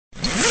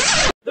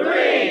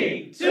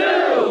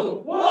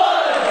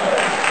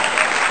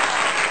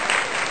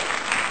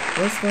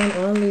what's going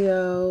on,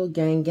 Leo?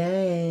 Gang,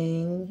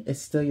 gang.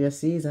 It's still your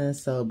season,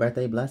 so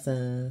birthday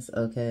blessings,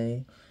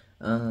 okay?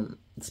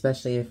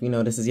 Especially if,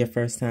 this is your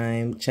first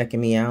time checking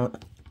me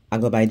out. I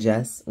go by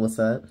Jess. What's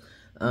up?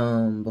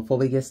 Before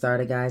we get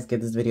started, guys,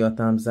 give this video a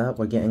thumbs up.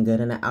 We're getting good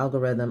in the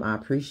algorithm. I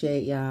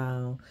appreciate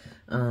y'all.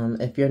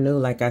 If you're new,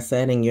 like I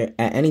said, and you're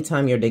at any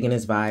time you're digging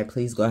this vibe,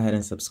 please go ahead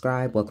and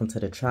subscribe. Welcome to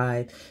the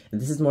tribe.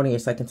 If this is more than your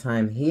second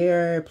time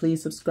here,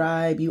 please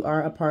subscribe. You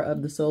are a part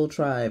of the soul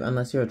tribe,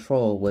 unless you're a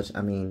troll, which,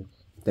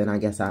 then I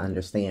guess I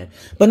understand.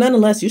 But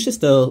nonetheless, you should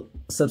still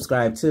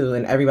subscribe too.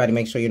 And everybody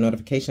make sure your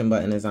notification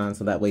button is on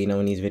so that way you know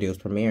when these videos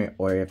premiere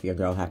or if your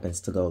girl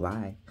happens to go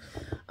live.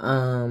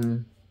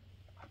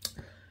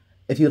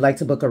 If you'd like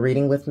to book a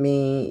reading with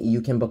me,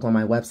 you can book on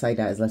my website.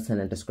 That is listed in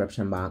the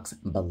description box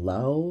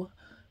below.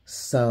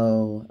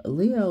 So,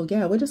 Leo,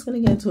 yeah, we're just going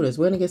to get into this.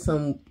 We're going to get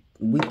some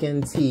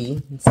weekend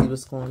tea and see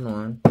what's going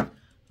on.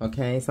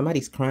 Okay,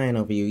 somebody's crying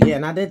over you. Yeah,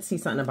 and I did see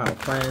something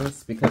about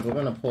friends because we're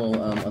going to pull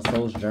a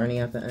soul's journey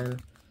at the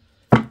end.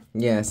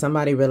 Yeah,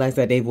 somebody realized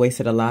that they've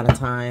wasted a lot of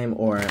time,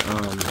 or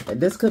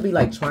this could be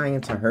like trying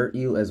to hurt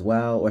you as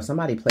well, or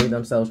somebody played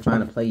themselves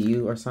trying to play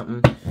you or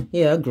something.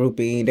 Yeah, a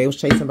groupie. They was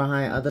chasing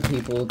behind other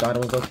people, thought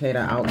it was okay to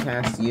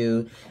outcast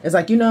you. It's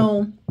like,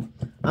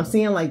 I'm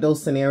seeing like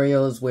those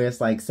scenarios where it's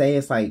like, say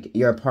it's like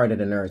you're a part of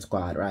the nerd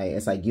squad, right?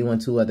 It's like you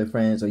and two other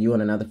friends or you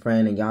and another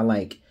friend and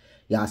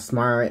y'all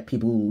smart.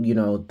 People,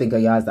 think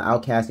of y'all as the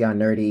outcast, y'all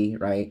nerdy,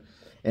 right?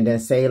 And then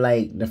say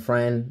like the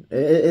friend,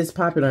 it's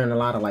popular in a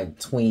lot of like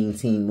tween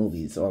teen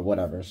movies or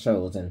whatever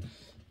shows. And,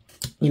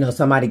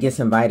 somebody gets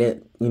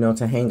invited,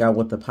 to hang out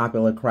with the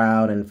popular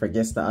crowd and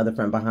forgets the other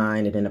friend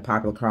behind. And then the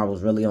popular crowd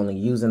was really only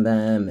using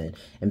them and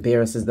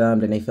embarrasses them.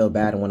 Then they feel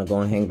bad and want to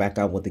go and hang back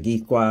out with the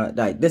geek squad.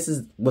 Like, this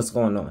is what's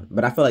going on.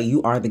 But I feel like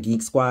you are the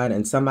geek squad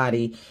and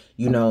somebody,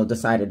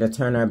 decided to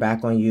turn their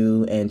back on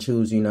you and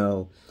choose,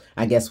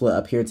 I guess what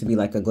appeared to be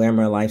like a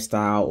glamour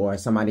lifestyle, or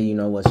somebody,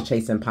 was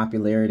chasing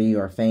popularity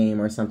or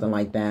fame or something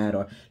like that,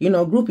 or,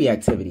 groupie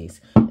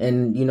activities.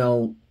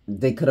 And,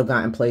 they could have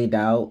gotten played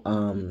out.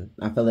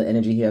 I feel the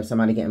energy here of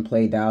somebody getting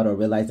played out or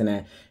realizing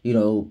that,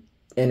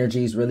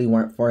 energies really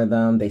weren't for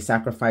them. They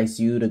sacrificed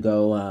you to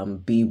go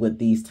be with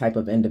these type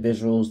of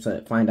individuals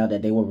to find out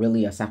that they were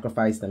really a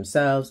sacrifice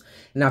themselves.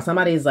 Now,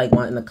 somebody is like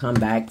wanting to come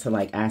back to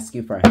like ask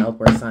you for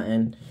help or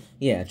something.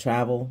 Yeah,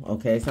 travel,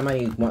 okay?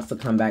 Somebody wants to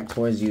come back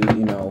towards you,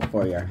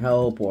 for your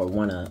help or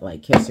want to,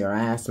 like, kiss your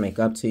ass, make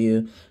up to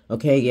you.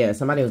 Okay, yeah,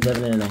 somebody was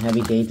living in a heavy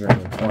daydream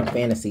or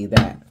fantasy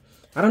that,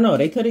 I don't know,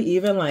 they could have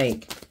even,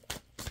 like,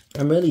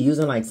 I'm really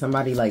using, like,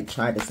 somebody, like,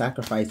 tried to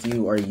sacrifice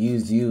you or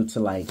use you to,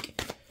 like,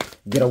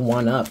 get a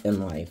one-up in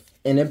life.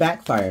 And it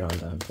backfired on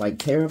them, like,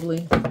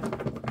 terribly.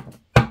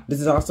 This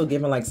is also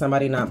giving, like,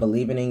 somebody not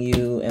believing in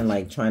you and,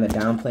 like, trying to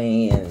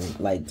downplay and,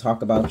 like,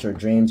 talk about your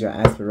dreams, your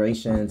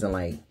aspirations, and,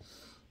 like,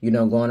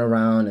 going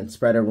around and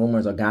spreading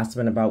rumors or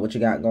gossiping about what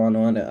you got going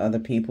on to other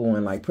people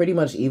and like pretty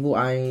much evil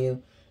eyeing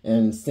you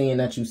and seeing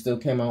that you still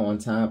came out on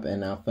top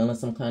and now feeling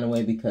some kind of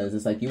way because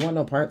it's like, you want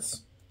no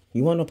parts.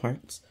 You want no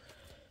parts.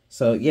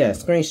 So yeah,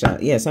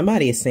 screenshot. Yeah,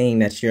 somebody is saying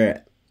that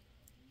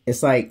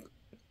it's like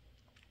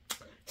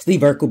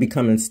Steve Urkel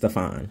becoming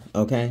Stefan.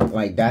 Okay.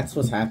 Like that's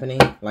what's happening.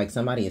 Like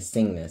somebody is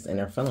seeing this and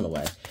they're feeling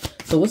away.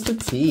 So what's the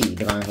tea,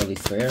 Divine Holy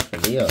Spirit, for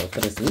Leo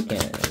for this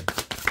weekend?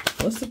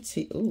 What's the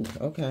tea? Ooh,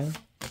 okay.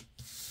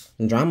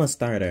 Drama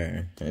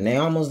starter, and they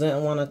almost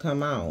didn't want to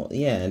come out.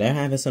 Yeah, they're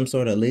having some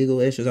sort of legal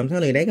issues. I'm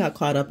telling you, they got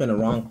caught up in the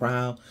wrong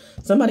crowd.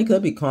 Somebody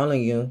could be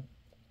calling you,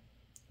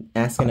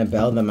 asking to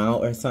bail them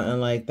out or something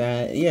like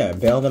that. Yeah,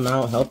 bail them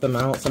out, help them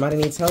out. Somebody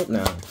needs help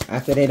now.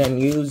 After they done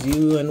use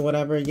you and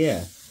whatever,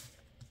 yeah.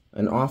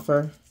 An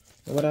offer.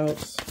 What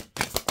else?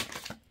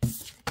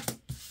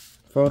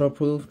 Photo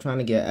proof, trying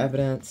to get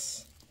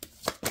evidence.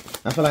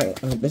 I feel like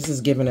this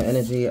is giving the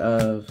energy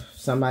of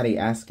somebody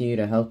asking you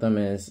to help them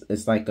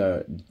it's like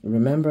a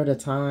remember the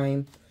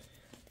time.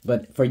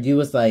 But for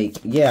you, it's like,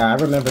 yeah, I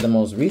remember the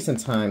most recent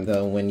time,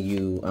 though, when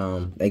you,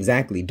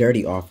 exactly,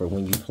 dirty offer,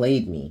 when you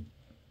played me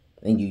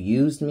and you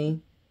used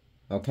me,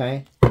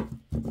 okay?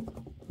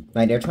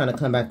 Like, they're trying to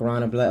come back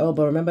around and be like, oh,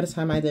 but remember the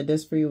time I did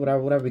this for you,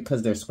 whatever, whatever,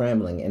 because they're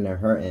scrambling and they're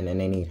hurting and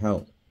they need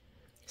help.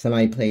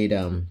 Somebody played,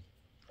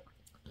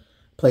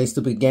 play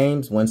stupid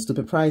games, won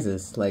stupid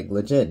prizes. Like,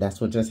 legit,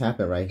 that's what just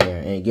happened right here.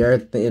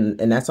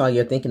 And and that's all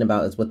you're thinking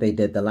about is what they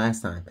did the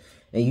last time.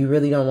 And you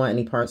really don't want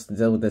any parts to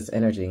deal with this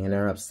energy, and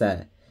they're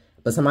upset.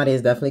 But somebody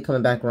is definitely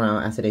coming back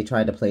around after they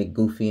tried to play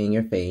goofy in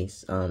your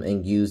face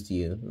and used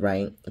you,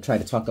 right?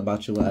 Tried to talk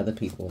about you with other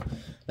people.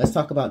 Let's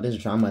talk about this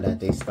drama that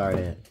they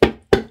started.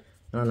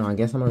 I don't know, I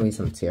guess I'm going to read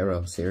some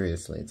tarot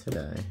seriously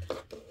today.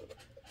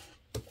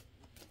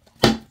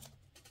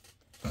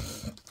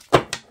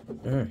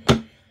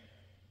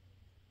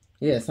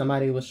 Yeah,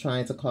 somebody was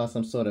trying to cause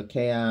some sort of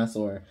chaos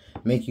or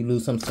make you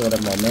lose some sort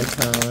of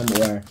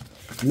momentum or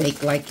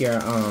make like your,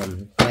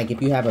 like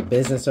if you have a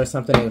business or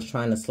something, they was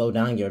trying to slow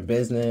down your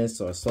business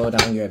or slow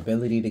down your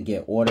ability to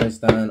get orders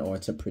done or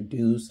to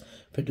produce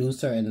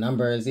certain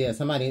numbers. Yeah,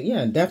 somebody,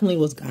 yeah, definitely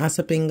was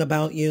gossiping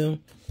about you.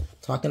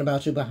 Talking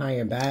about you behind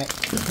your back.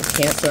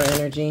 Cancer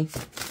energy.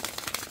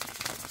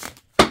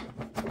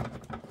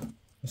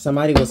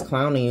 Somebody was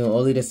clowning you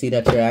only to see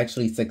that you're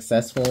actually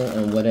successful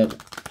in what it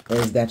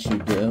is that you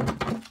do.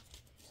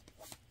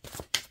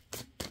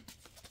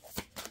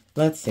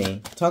 Let's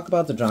see. Talk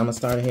about the drama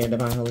starter here,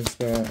 Divine Holy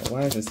Spirit.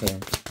 Why is this here?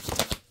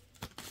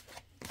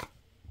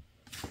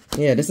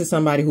 Yeah, this is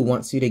somebody who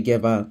wants you to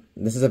give up.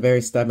 This is a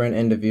very stubborn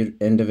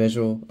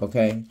individual,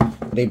 okay?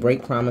 They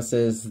break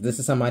promises. This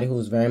is somebody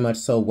who's very much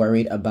so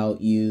worried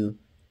about you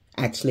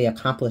actually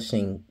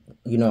accomplishing,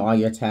 you know, all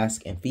your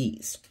tasks and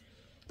feats.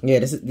 Yeah,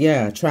 this is,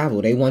 yeah,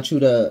 travel. They want you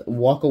to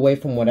walk away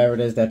from whatever it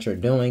is that you're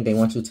doing. They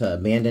want you to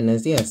abandon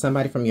this. Yeah,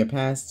 somebody from your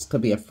past.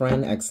 Could be a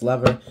friend,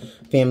 ex-lover,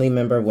 family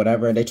member,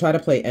 whatever. They try to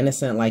play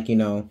innocent like, you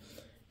know,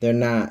 they're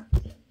not.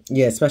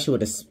 Yeah, especially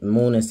with this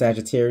moon and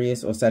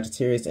Sagittarius or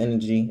Sagittarius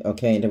energy.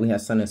 Okay, and then we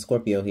have Sun and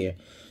Scorpio here.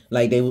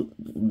 Like,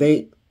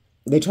 they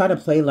try to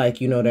play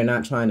like, you know, they're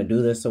not trying to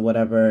do this or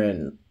whatever,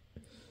 and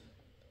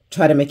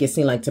try to make it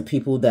seem like to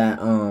people that,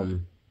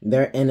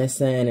 they're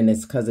innocent and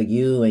it's because of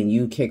you and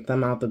you kicked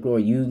them out the door.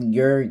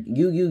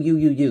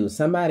 You.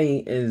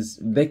 Somebody is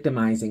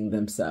victimizing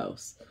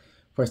themselves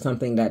for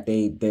something that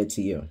they did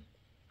to you.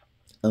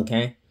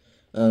 Okay?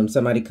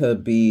 Somebody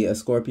could be a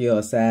Scorpio,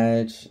 a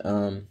Sag.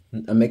 A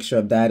mixture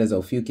of that is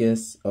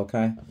Ophiuchus.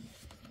 Okay?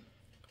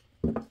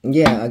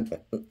 Yeah,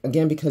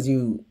 again, because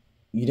you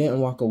didn't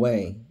walk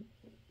away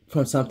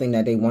from something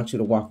that they want you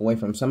to walk away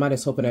from.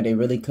 Somebody's hoping that they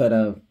really could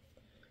have,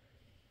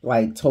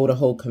 like, told a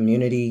whole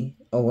community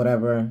or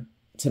whatever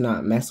to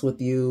not mess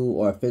with you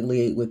or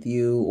affiliate with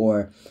you,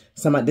 or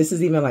somebody. This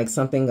is even like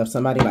something of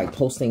somebody like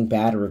posting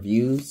bad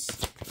reviews.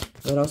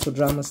 What else with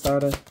drama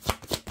starter?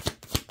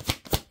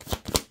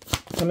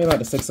 Tell me about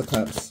the Six of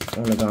Cups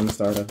on the drama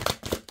starter.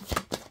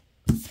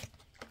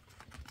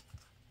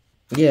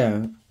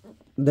 Yeah,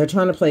 they're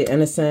trying to play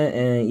innocent,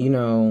 and you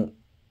know,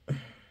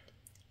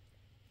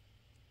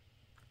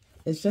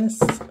 it's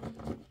just,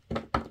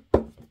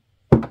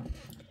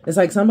 it's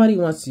like somebody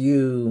wants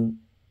you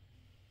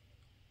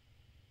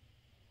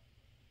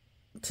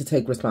to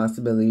take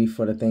responsibility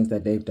for the things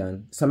that they've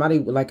done. Somebody,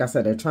 like I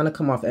said, they're trying to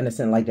come off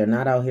innocent, like they're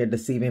not out here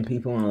deceiving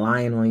people and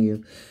lying on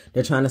you.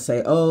 They're trying to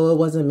say, oh, it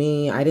wasn't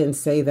me. I didn't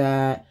say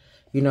that,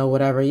 you know,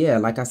 whatever. Yeah,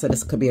 like I said,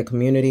 this could be a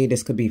community.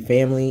 This could be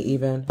family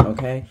even,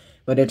 okay?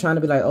 But they're trying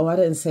to be like, oh, I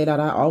didn't say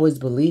that. I always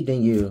believed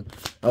in you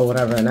or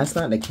whatever. And that's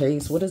not the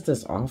case. What does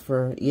this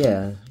offer?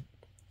 Yeah.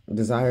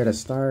 Desire to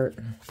start.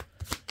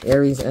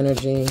 Aries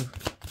energy.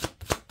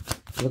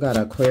 We got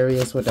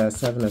Aquarius with that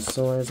Seven of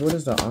Swords. What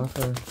is the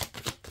offer?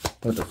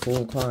 With the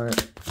Fool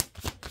card.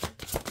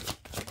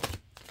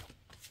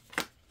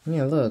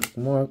 Yeah, look.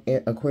 More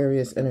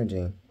Aquarius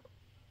energy.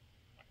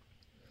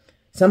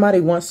 Somebody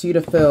wants you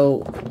to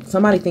feel...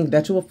 Somebody thinks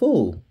that you're a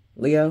fool,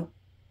 Leo.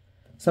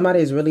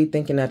 Somebody is really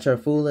thinking that you're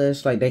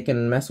foolish. Like, they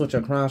can mess with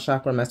your crown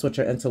chakra, mess with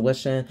your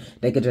intuition.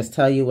 They could just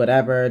tell you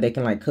whatever. They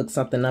can, like, cook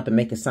something up and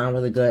make it sound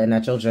really good, and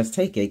that you'll just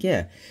take it.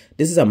 Yeah.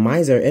 This is a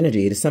miser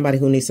energy. It's somebody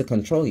who needs to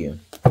control you.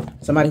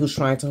 Somebody who's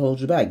trying to hold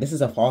you back. This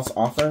is a false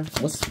offer.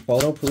 What's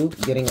photo proof?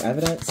 Getting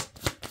evidence?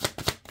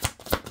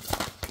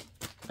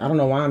 I don't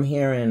know why I'm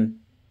hearing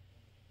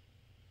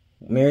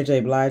Mary J.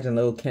 Blige and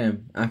Lil'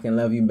 Kim. I can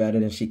love you better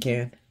than she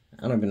can.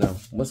 I don't even know.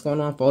 What's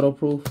going on? Photo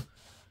proof?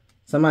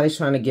 Somebody's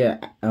trying to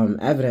get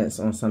evidence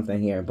on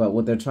something here. But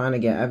what they're trying to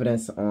get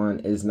evidence on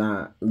is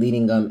not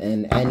leading them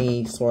in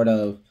any sort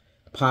of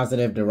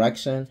positive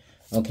direction.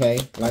 Okay?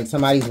 Like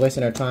somebody's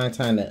wasting their time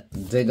trying to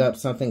dig up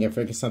something and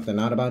figure something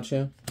out about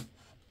you.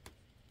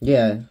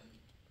 Yeah.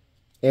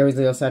 Aries,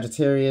 Leo,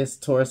 Sagittarius,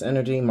 Taurus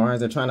energy, Mars.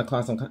 They're trying to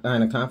cause some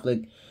kind of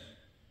conflict.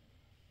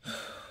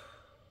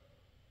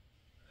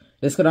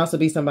 This could also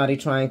be somebody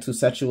trying to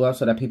set you up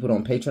so that people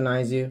don't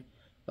patronize you.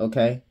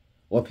 Okay?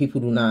 Or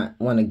people do not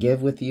want to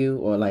give with you,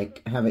 or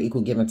like have an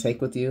equal give and take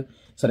with you,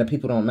 so that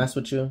people don't mess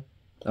with you.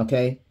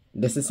 Okay?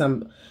 This is I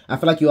feel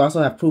like you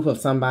also have proof of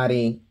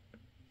somebody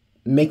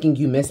making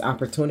you miss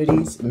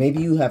opportunities.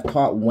 Maybe you have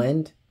caught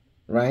wind,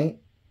 right?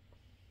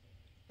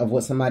 Of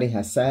what somebody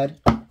has said.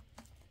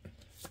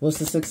 What's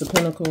the Six of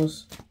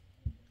Pentacles?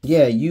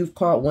 Yeah, you've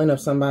caught wind of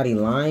somebody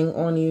lying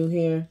on you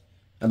here.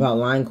 About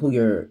lying who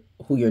you're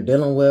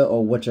dealing with,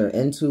 or what you're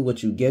into,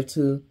 what you give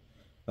to.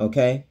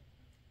 Okay?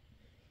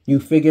 You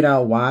figured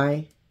out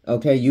why.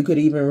 Okay, you could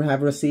even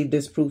have received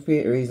this proof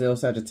here, Aries, Leo,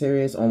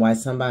 Sagittarius, on why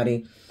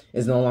somebody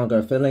is no longer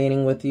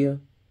affiliating with you.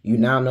 You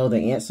now know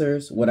the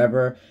answers,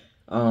 whatever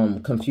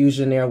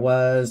confusion there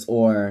was,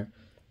 or,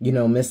 you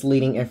know,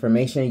 misleading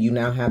information. You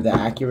now have the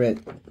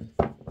accuracy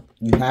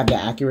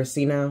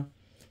now.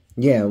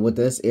 Yeah, with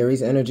this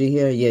Aries energy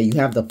here, yeah, you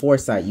have the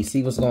foresight. You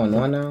see what's going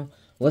on now.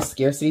 What's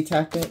scarcity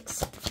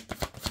tactics?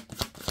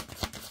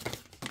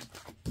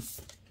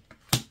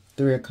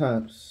 Three of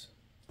Cups.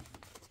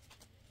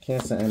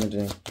 Cancer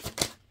energy.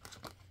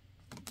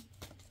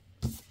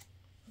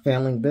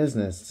 Family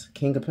business.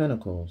 King of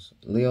Pentacles.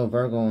 Leo,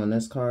 Virgo on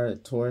this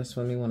card. Taurus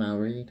for me when I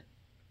read.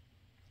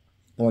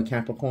 Or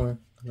Capricorn.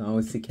 I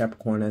always see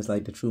Capricorn as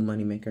like the true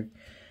money maker.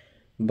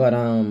 But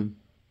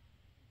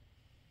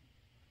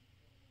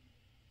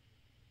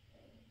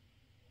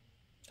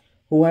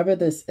whoever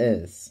this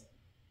is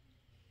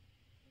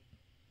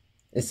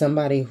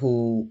somebody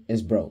who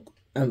is broke.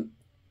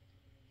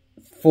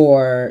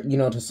 For, you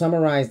know, to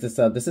summarize this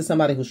up, this is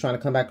somebody who's trying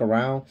to come back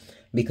around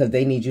because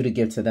they need you to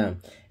give to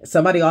them.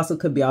 Somebody also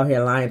could be out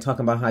here lying,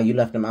 talking about how you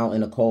left them out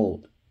in the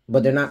cold.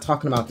 But they're not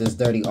talking about this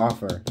dirty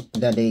offer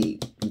that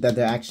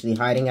they're actually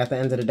hiding at the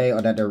end of the day, or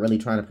that they're really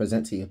trying to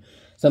present to you.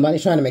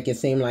 Somebody's trying to make it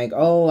seem like,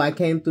 oh, I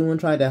came through and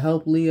tried to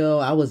help Leo.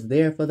 I was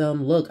there for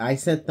them. Look, I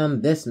sent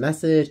them this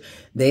message.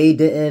 They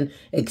didn't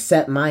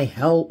accept my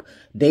help.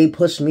 They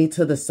pushed me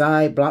to the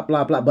side, blah,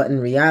 blah, blah. But in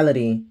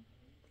reality,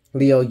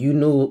 Leo, you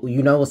know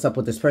what's up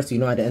with this person.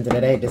 You know, at the end of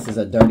the day, this is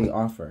a dirty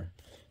offer.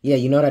 Yeah,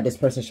 you know that this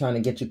person's trying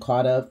to get you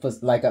caught up. For,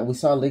 like, we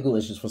saw legal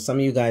issues. For some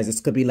of you guys, this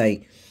could be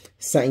like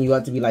setting you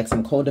up to be like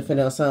some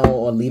co-defendant or something,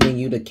 or leaving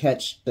you to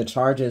catch the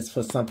charges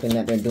for something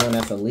that they're doing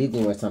that's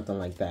illegal or something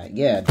like that.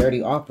 Yeah,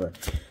 dirty offer.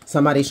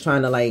 Somebody's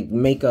trying to like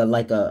make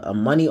a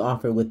money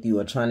offer with you,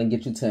 or trying to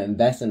get you to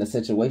invest in a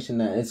situation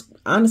that is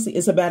honestly,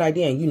 it's a bad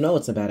idea, and you know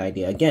it's a bad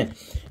idea. Again,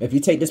 if you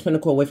take this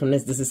Pentacle away from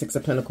this is Six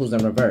of Pentacles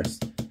in reverse.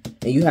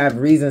 And you have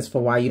reasons for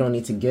why you don't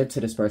need to give to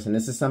this person.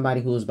 This is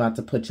somebody who is about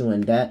to put you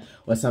in debt,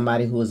 or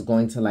somebody who is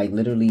going to like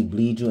literally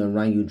bleed you and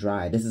run you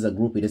dry. This is a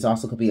groupie. This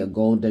also could be a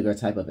gold digger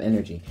type of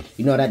energy.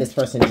 You know that this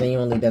person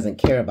genuinely doesn't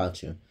care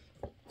about you.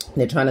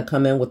 They're trying to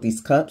come in with these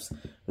cups,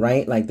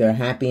 right? Like they're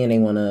happy and they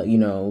want to, you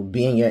know,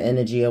 be in your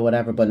energy or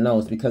whatever. But no,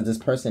 it's because this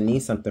person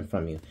needs something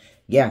from you.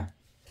 Yeah,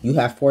 you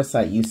have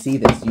foresight. You see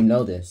this. You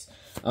know this.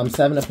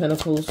 Seven of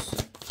Pentacles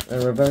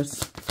in reverse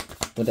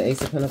with the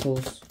Ace of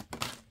Pentacles.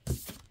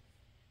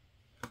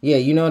 Yeah,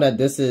 you know that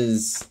this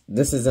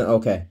isn't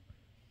okay.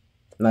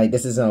 Like,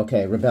 this isn't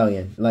okay.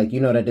 Rebellion. Like, you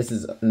know that this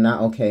is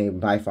not okay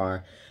by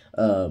far.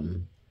 That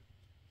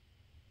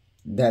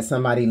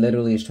somebody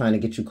literally is trying to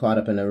get you caught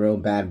up in a real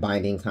bad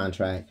binding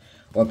contract,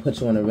 or put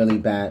you in a really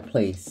bad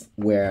place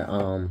where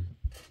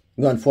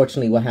you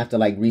unfortunately will have to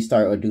like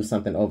restart or do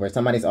something over.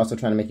 Somebody's also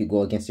trying to make you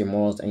go against your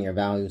morals and your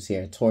values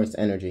here. Taurus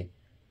energy.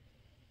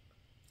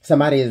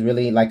 Somebody is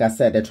really, like I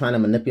said, they're trying to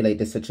manipulate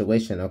this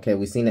situation. Okay,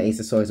 we've seen the Ace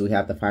of Swords, we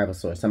have the Five of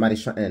Swords.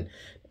 Somebody's trying, and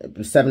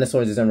Seven of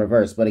Swords is in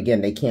reverse. But again,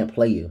 they can't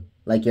play you.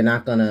 Like, you're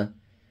not gonna,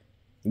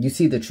 you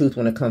see the truth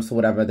when it comes to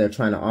whatever they're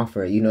trying to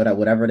offer. You know that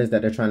whatever it is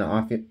that they're trying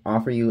to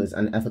offer you is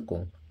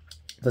unethical.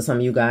 For some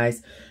of you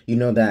guys, you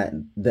know that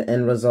the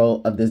end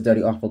result of this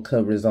dirty offer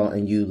could result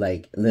in you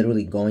like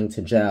literally going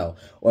to jail,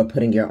 or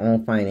putting your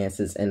own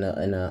finances in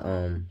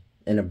a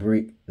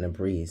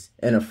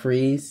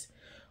freeze.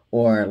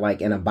 Or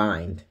like in a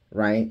bind,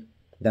 right?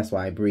 That's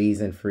why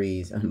breeze and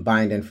freeze,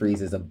 bind and freeze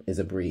is a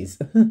breeze.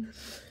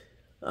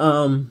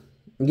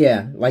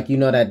 Yeah, like you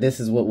know that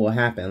this is what will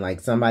happen. Like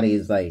somebody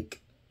is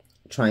like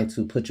trying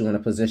to put you in a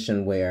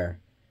position where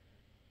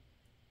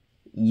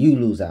you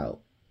lose out.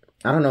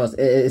 I don't know.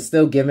 It's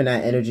still giving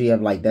that energy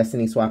of like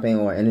destiny swapping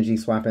or energy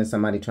swapping.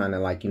 Somebody trying to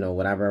like, you know,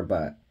 whatever.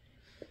 But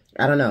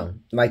I don't know.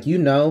 Like, you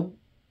know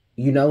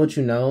what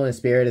you know. And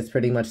Spirit is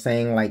pretty much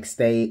saying like,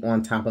 stay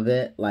on top of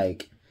it.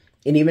 Like,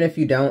 and even if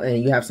you don't,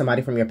 and you have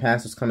somebody from your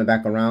past who's coming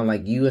back around,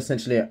 like you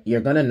essentially,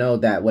 you're going to know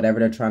that whatever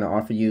they're trying to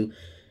offer you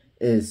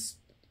is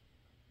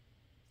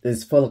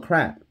full of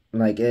crap.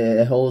 Like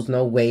it holds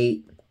no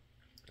weight.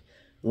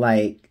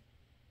 Like,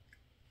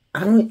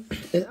 I'm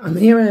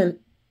hearing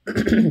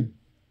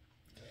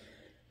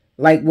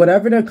like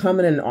whatever they're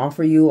coming and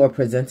offer you or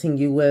presenting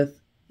you with,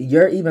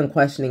 you're even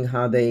questioning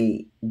how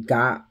they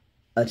got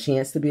a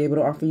chance to be able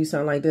to offer you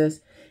something like this.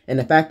 And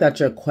the fact that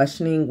you're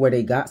questioning where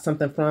they got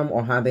something from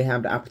or how they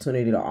have the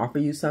opportunity to offer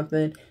you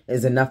something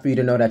is enough for you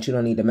to know that you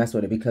don't need to mess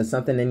with it, because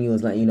something in you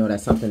is letting you know that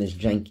something is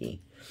janky.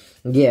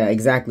 Yeah,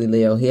 exactly,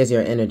 Leo. Here's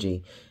your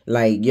energy.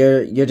 Like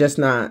you're just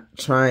not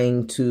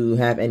trying to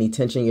have any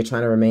tension. You're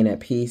trying to remain at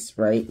peace,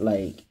 right?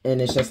 Like,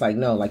 and it's just like,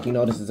 no, like, you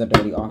know, this is a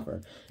dirty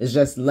offer. It's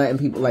just letting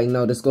people like,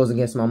 no, this goes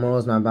against my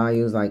morals, my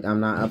values. Like,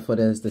 I'm not up for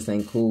this. This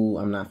ain't cool.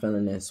 I'm not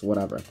feeling this,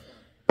 whatever.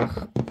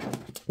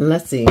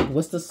 Let's see.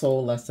 What's the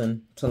soul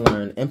lesson to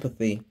learn?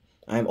 Empathy.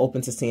 I'm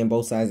open to seeing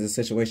both sides of the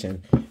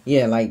situation.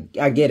 Yeah, like,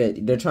 I get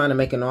it. They're trying to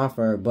make an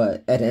offer,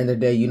 but at the end of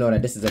the day, you know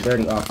that this is a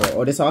dirty offer.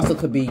 Or this also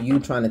could be you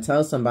trying to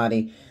tell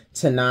somebody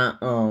to not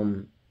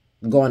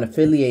go and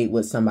affiliate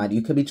with somebody.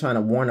 You could be trying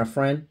to warn a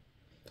friend.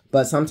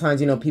 But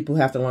sometimes, you know, people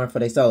have to learn for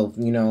themselves.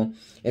 You know,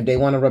 if they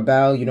want to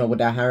rebel, you know, with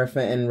that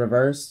Hierophant in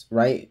reverse,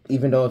 right?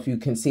 Even though if you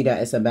can see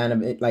that it's a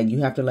bad, like,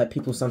 you have to let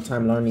people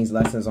sometime learn these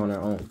lessons on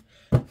their own.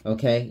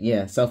 Okay,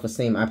 yeah,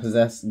 self-esteem. I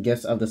possess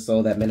gifts of the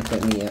soul that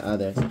benefit me and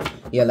others.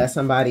 Yeah, let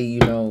somebody,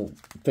 you know,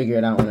 figure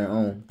it out on their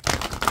own.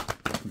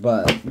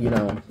 But, you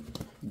know,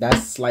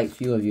 that's slight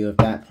few of you if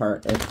that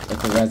part, if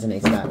it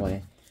resonates that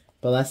way.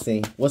 But let's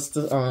see. What's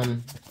the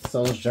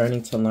soul's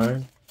journey to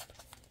learn?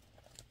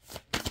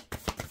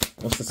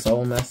 What's the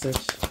soul message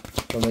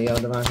for Leo,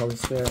 Divine Holy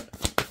Spirit?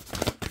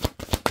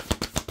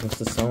 What's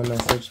the soul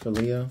message for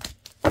Leo?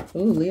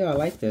 Ooh, Leo, I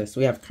like this.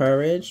 We have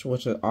courage,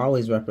 which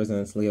always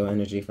represents Leo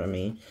energy for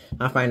me.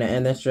 I find the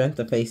inner strength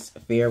to face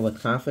fear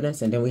with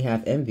confidence. And then we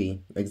have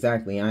envy.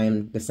 Exactly. I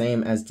am the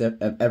same as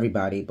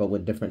everybody, but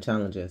with different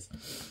challenges.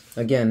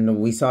 Again,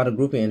 we saw the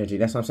groupie energy.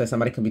 That's why I'm saying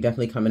somebody could be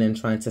definitely coming in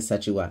trying to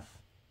set you up.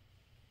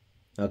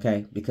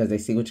 Okay? Because they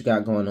see what you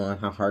got going on,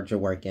 how hard you're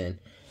working.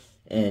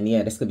 And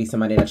yeah, this could be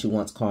somebody that you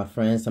once called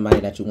friend, somebody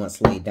that you once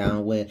laid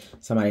down with,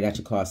 somebody that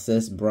you call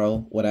sis,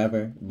 bro,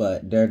 whatever.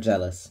 But they're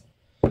jealous.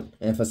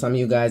 And for some of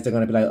you guys, they're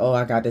going to be like, oh,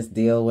 I got this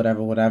deal,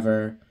 whatever,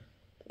 whatever.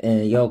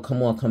 And yo,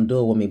 come on, come do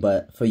it with me.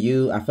 But for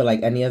you, I feel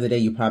like any other day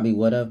you probably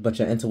would have. But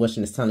your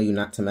intuition is telling you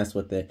not to mess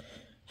with it.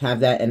 Have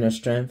that inner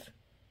strength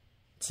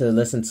to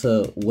listen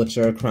to what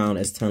your crown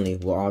is telling you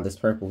with all this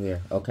purple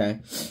here, okay?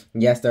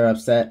 Yes, they're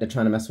upset. They're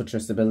trying to mess with your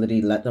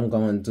stability. Let them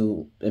go and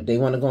do. If they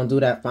want to go and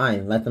do that,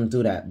 fine. Let them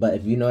do that. But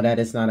if you know that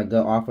it's not a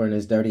good offer and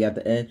it's dirty at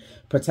the end,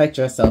 protect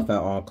yourself at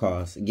all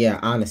costs. Yeah,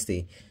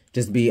 honesty.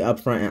 Just be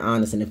upfront and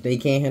honest. And if they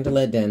can't handle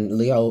it, then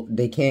Leo,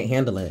 they can't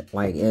handle it.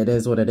 Like, it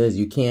is what it is.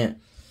 You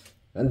can't.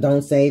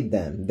 Don't save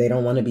them. They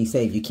don't want to be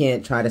saved. You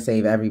can't try to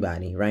save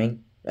everybody, right?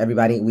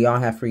 Everybody, we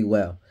all have free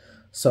will.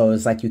 So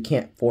it's like you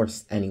can't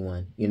force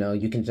anyone, you know.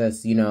 You can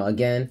just, you know,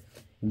 again,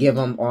 give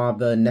them all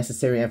the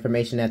necessary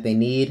information that they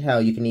need.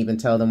 Hell, you can even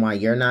tell them why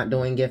you're not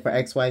doing it for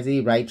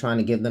XYZ, right? Trying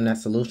to give them that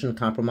solution,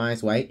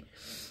 compromise, right?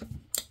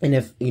 And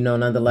if, you know,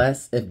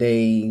 nonetheless, if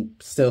they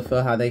still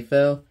feel how they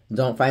feel,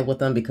 don't fight with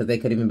them, because they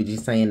could even be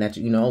just saying that,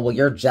 you know, well,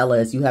 you're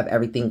jealous. You have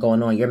everything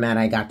going on. You're mad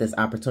I got this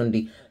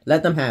opportunity.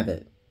 Let them have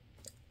it.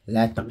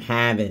 Let them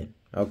have it,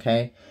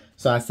 okay?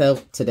 So I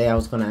said today I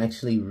was going to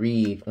actually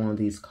read on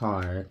these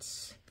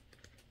cards.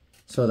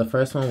 So the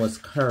first one was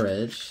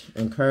courage,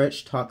 and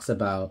courage talks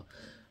about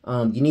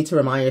you need to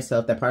remind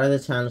yourself that part of the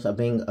challenge of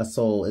being a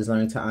soul is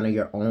learning to honor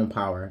your own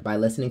power. By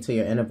listening to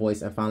your inner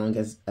voice and following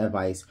his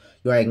advice,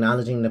 you are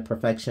acknowledging the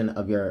perfection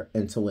of your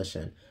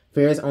intuition.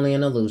 Fear is only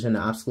an illusion. The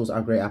obstacles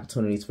are great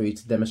opportunities for you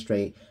to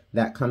demonstrate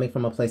that coming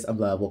from a place of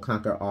love will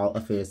conquer all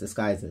of fear's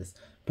disguises.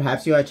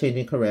 Perhaps you are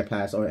changing career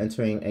paths or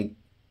exiting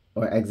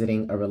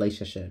a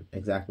relationship.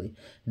 Exactly.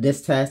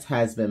 This test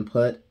has been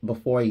put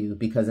before you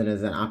because it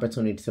is an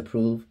opportunity to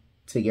prove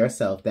to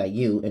yourself that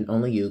you and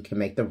only you can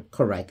make the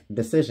correct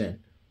decision.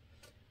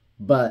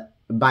 But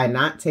by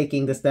not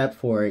taking the step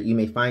forward, you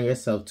may find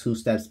yourself 2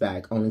 steps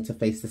back, only to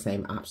face the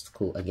same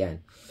obstacle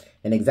again.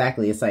 And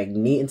exactly, it's like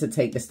needing to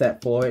take the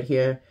step forward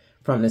here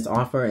from this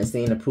offer and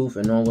seeing the proof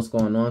and knowing what's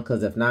going on.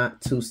 Because if not,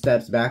 2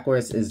 steps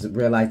backwards is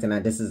realizing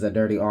that this is a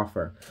dirty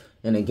offer.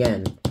 And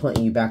again,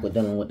 putting you back with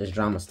dealing with this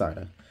drama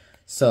starter.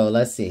 So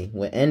let's see,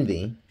 with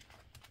envy,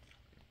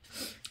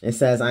 it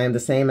says, I am the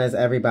same as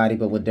everybody,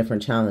 but with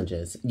different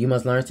challenges. You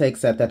must learn to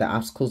accept that the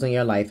obstacles in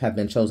your life have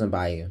been chosen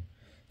by you.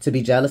 To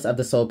be jealous of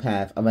the soul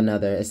path of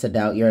another is to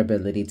doubt your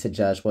ability to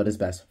judge what is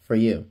best for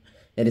you.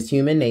 It is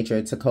human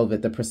nature to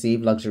covet the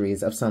perceived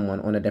luxuries of someone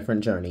on a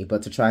different journey,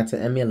 but to try to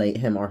emulate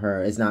him or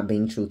her is not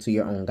being true to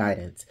your own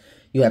guidance.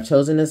 You have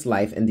chosen this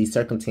life in these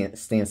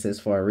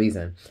circumstances for a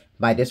reason.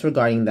 By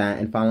disregarding that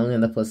and following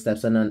in the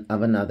footsteps of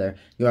another,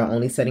 you are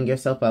only setting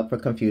yourself up for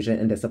confusion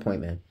and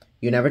disappointment.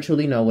 You never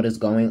truly know what is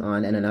going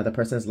on in another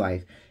person's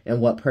life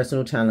and what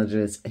personal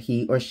challenges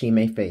he or she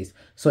may face.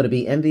 So to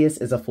be envious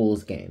is a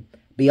fool's game.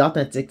 Be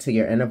authentic to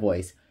your inner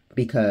voice,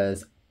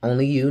 because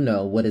only you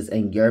know what is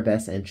in your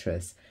best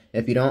interest.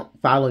 If you don't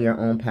follow your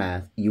own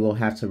path, you will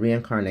have to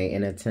reincarnate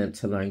and attempt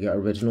to learn your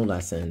original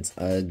lessons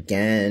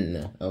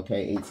again.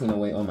 Okay,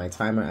 1808 on my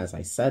timer as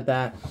I said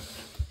that.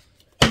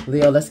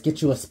 Leo, let's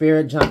get you a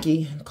spirit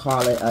junkie.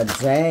 Call it a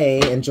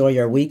day. Enjoy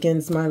your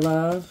weekends, my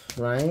love,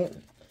 right?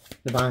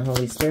 Divine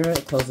Holy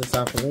Spirit, close this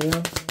out for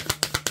Leo.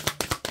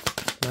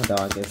 My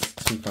dog is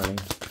too funny.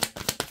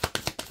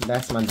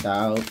 That's my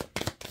dog.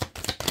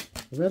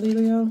 Really,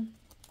 Leo?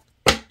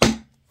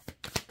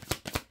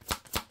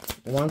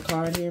 1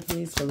 card here,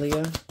 please, for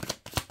Leo.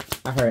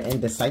 I heard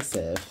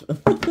indecisive.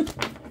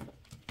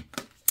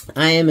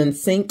 I am in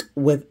sync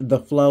with the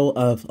flow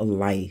of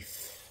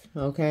life.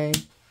 Okay?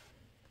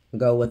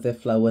 Go with it,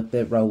 flow with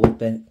it, roll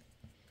with it.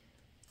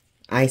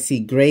 I see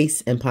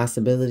grace and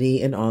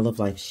possibility in all of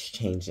life's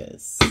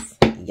changes.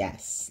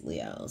 Yes,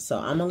 Leo. So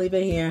I'm going to leave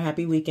it here.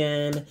 Happy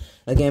weekend.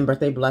 Again,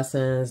 birthday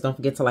blessings. Don't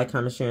forget to like,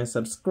 comment, share, and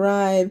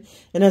subscribe.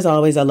 And as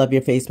always, I love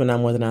your face, but not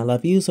more than I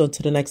love you. So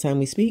until the next time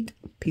we speak,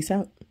 peace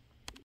out.